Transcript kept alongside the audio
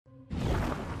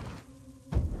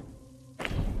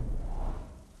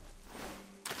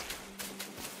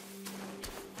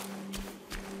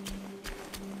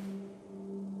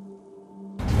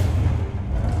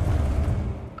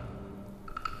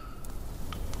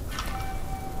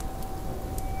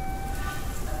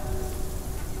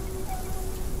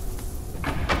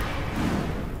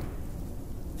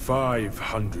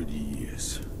500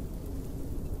 years.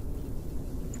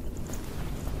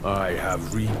 I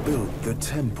have rebuilt the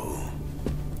temple.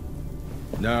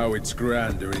 Now it's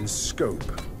grander in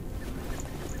scope.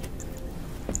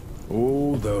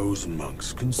 All those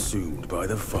monks consumed by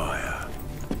the fire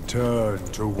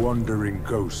turned to wandering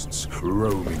ghosts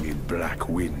roaming in Black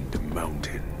Wind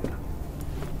Mountain.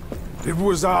 It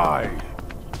was I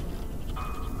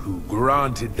who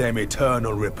granted them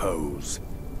eternal repose.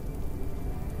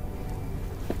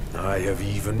 I have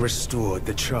even restored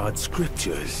the charred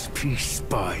scriptures piece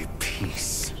by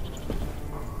piece.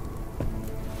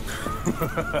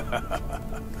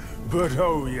 But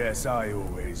oh yes, I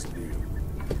always knew.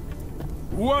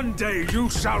 One day you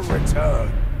shall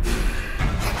return.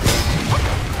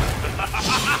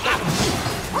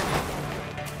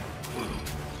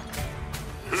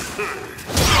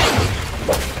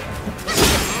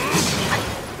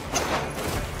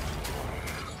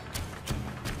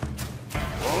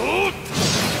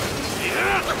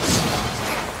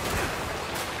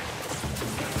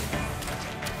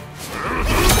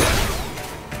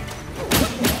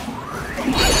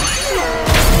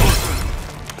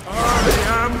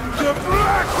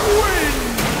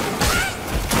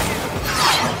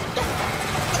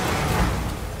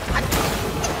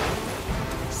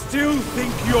 Still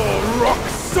think you're rock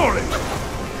solid?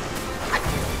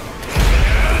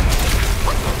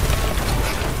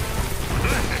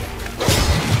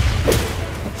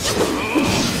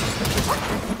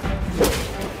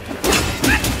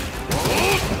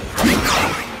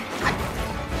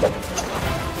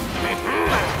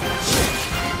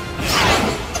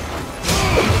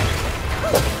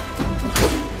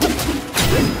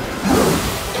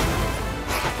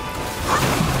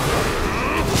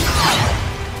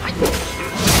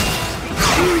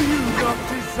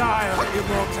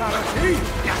 Immortality?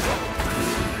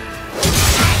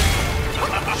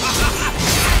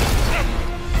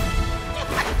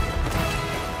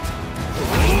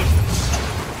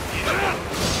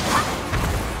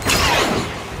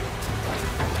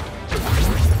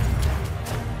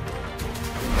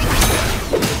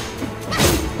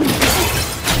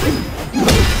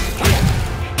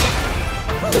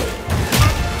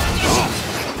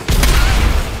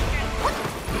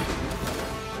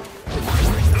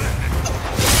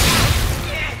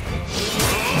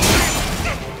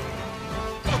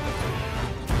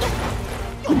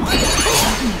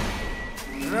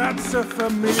 That's a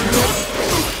familiar.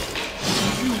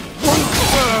 You won't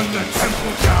burn the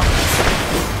temple down.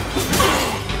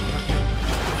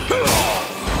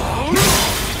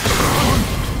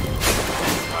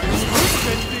 I'm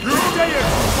sending the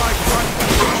deity by Christ.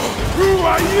 Who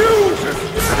are you to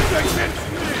stand against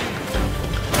me?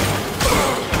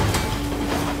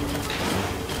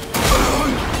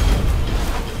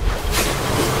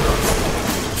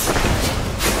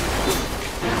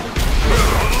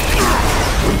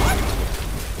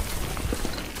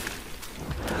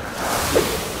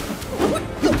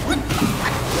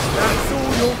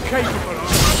 Capable of.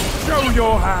 Show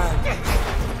your hand.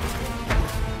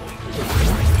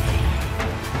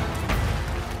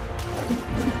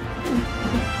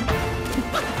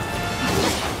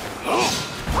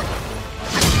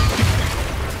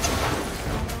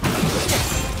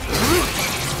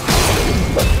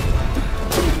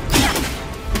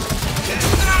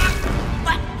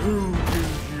 Who do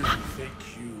you think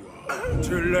you are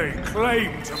to lay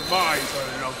claim to my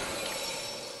belongings?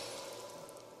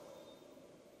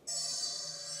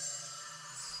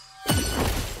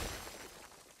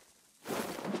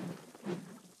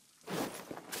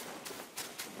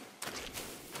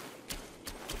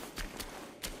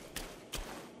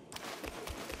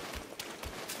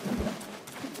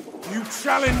 You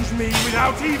challenge me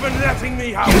without even letting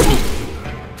me have it.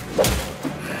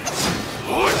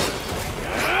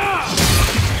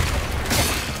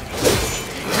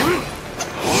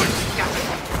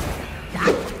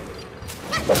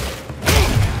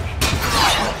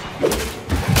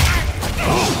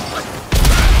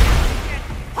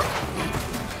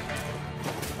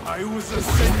 I was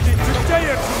ascended to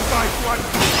deity by one.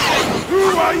 Who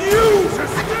are you to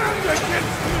stand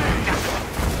against me?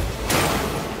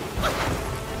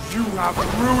 You have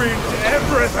ruined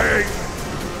everything!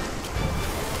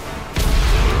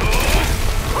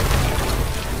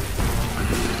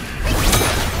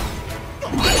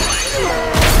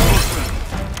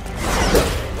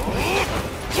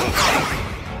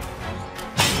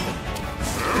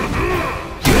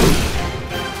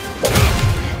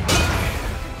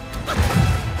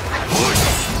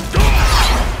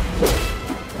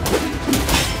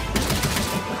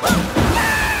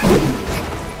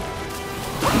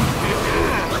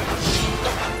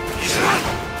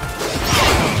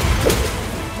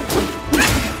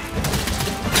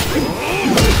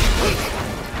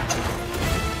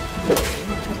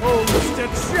 a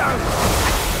challenge!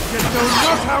 Yet know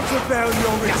not how to veil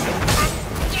your retreat!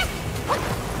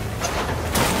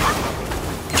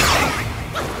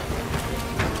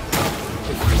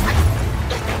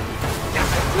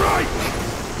 Right!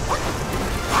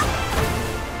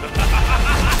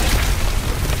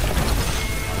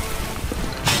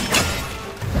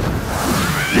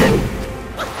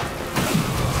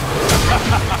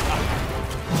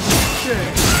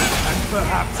 And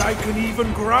perhaps I can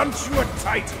even grant you a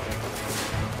title.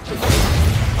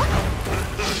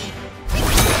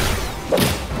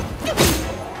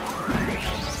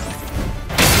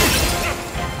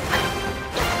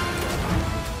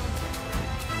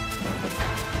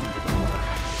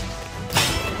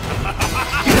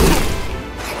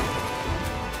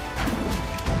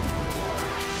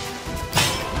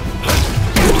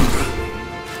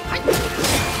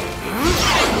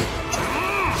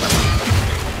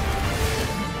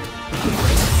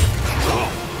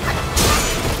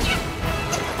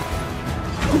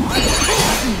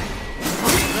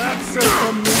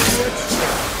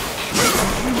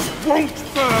 Won't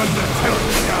burn the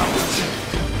temple down!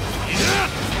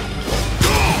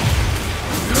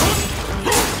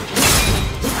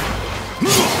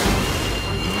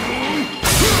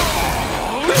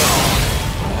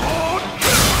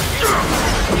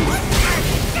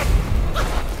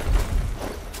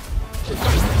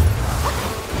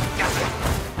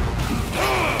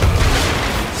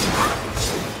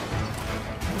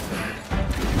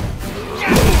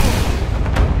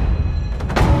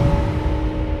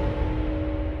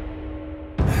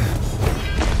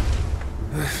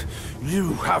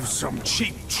 You have some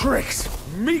cheap tricks!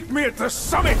 Meet me at the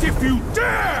summit if you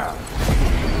dare!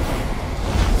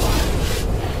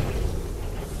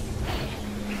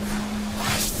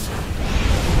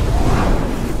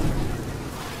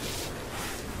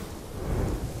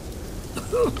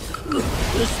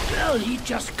 The spell he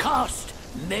just cast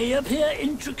may appear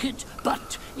intricate,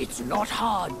 but it's not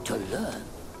hard to learn.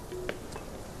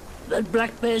 That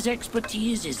Black Bear's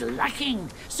expertise is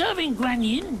lacking. Serving Guan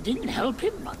Yin didn't help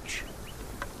him much.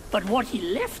 But what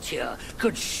he left here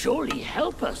could surely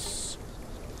help us.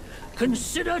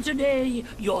 Consider today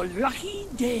your lucky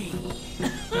day.